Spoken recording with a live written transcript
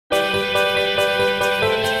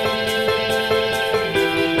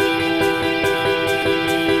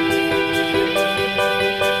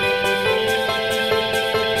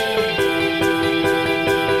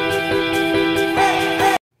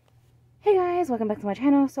guys, welcome back to my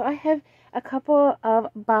channel. So I have a couple of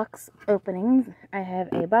box openings. I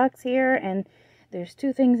have a box here and there's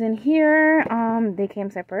two things in here. They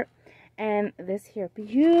came separate. And this here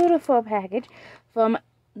beautiful package from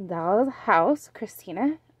Doll's House,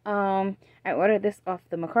 Christina. I ordered this off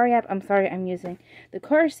the Macari app. I'm sorry I'm using the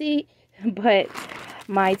car seat, but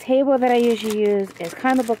my table that I usually use is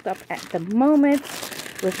kind of booked up at the moment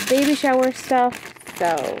with baby shower stuff.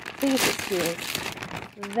 So please excuse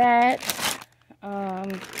that.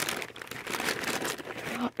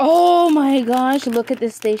 Oh my gosh, look at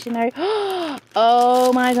this stationery.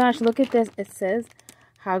 Oh my gosh, look at this. It says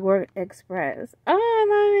Hogwarts Express. Oh, I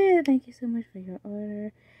love it. Thank you so much for your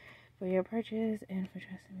order, for your purchase, and for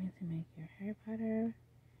trusting me to make your Harry Potter.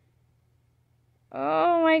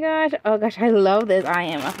 Oh my gosh. Oh gosh, I love this. I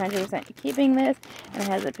am 100% keeping this. And it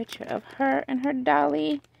has a picture of her and her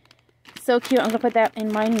dolly. So cute. I'm gonna put that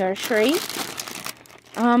in my nursery.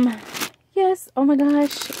 Yes. Oh my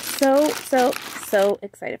gosh. So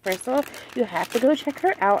excited. First of all, you have to go check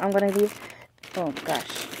her out. I'm gonna leave. Oh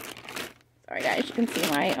gosh. Sorry guys, you can see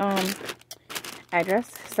my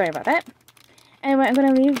address. Sorry about that. Anyway, I'm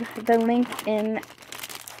gonna leave the link in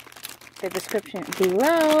the description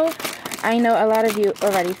below. I know a lot of you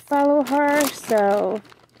already follow her, so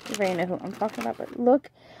you already know who I'm talking about. But look,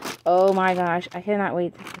 oh my gosh, I cannot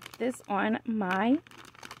wait to put this on my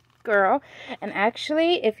girl. And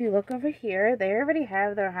actually, if you look over here, they already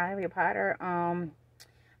have their Harry Potter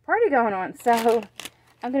party going on. So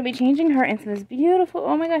I'm going to be changing her into this beautiful,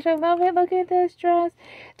 oh my gosh, I love it. Look at this dress.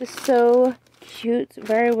 It's so cute,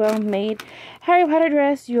 very well made Harry Potter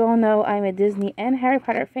dress. You all know I'm a Disney and Harry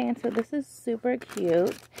Potter fan, so this is super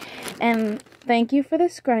cute. And thank you for the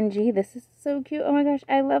scrunchie. This is so cute. Oh my gosh,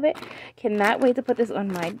 I love it. Cannot wait to put this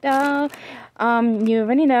on my doll. You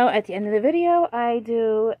already know at the end of the video I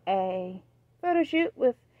do a photo shoot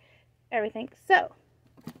with everything. So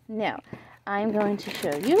now I'm going to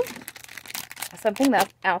show you something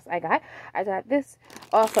else I got. I got this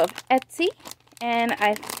off of Etsy, and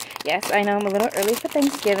yes, I know I'm a little early for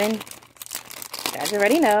Thanksgiving. You guys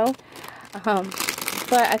already know.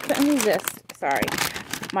 But I couldn't resist. Sorry.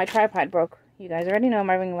 My tripod broke. You guys already know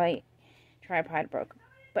my ring light tripod broke.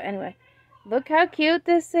 But anyway, look how cute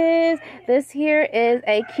this is. This here is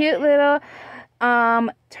a cute little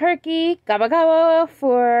turkey gobble gobble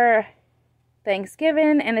for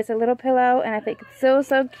Thanksgiving, and it's a little pillow, and I think it's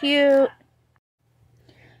so cute.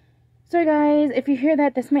 Sorry guys, if you hear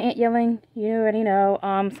that, that's my aunt yelling. You already know.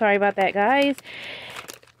 Sorry about that, guys.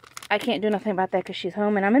 I can't do nothing about that because she's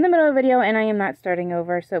home and I'm in the middle of a video and I am not starting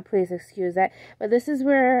over, so please excuse that. But this is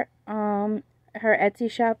where her Etsy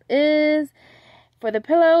shop is for the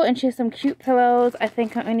pillow, and she has some cute pillows. I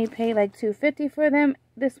think I only paid like $2.50 for them.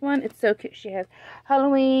 This one, it's so cute. She has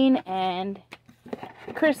Halloween and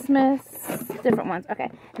Christmas, different ones. Okay,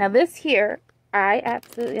 now this here, I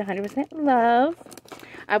absolutely 100% love.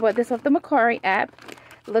 I bought this off the Macari app.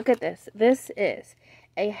 Look at this. This is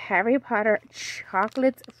a Harry Potter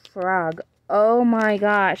chocolate frog. Oh my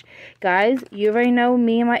gosh. Guys, you already know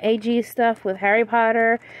me and my AG stuff with Harry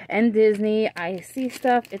Potter and Disney. I see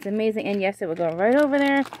stuff. It's amazing. And yes, it will go right over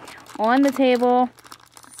there on the table.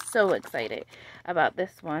 So excited about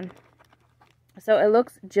this one. So it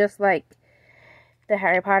looks just like the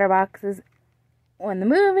Harry Potter boxes in the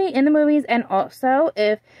movies. And also,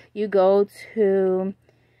 if you go to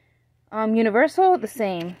Universal, the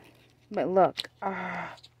same. But look,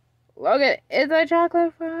 look at it. It's a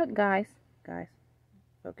chocolate frog. Guys,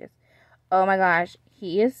 focus. Oh my gosh,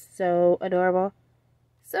 he is so adorable.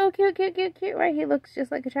 So cute, right? He looks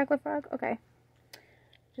just like a chocolate frog. Okay,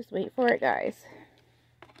 just wait for it, guys.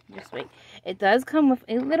 Just wait. It does come with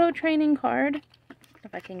a little training card.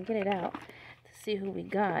 If I can get it out to see who we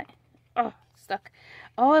got. Oh, stuck.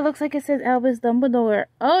 Oh, it looks like it says Albus Dumbledore.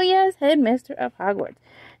 Oh yes, Headmaster of Hogwarts.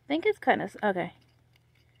 I think it's kind of, okay.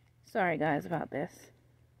 Sorry guys about this.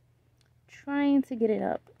 Trying to get it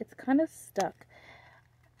up. It's kind of stuck.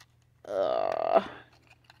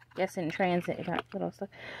 Guess in transit it got a little stuck.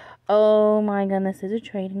 Oh my goodness, this is a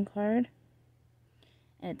trading card.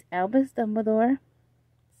 And it's Albus Dumbledore.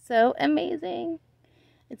 So amazing.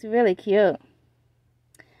 It's really cute.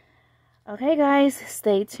 Okay guys,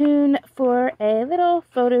 stay tuned for a little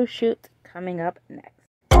photo shoot coming up next.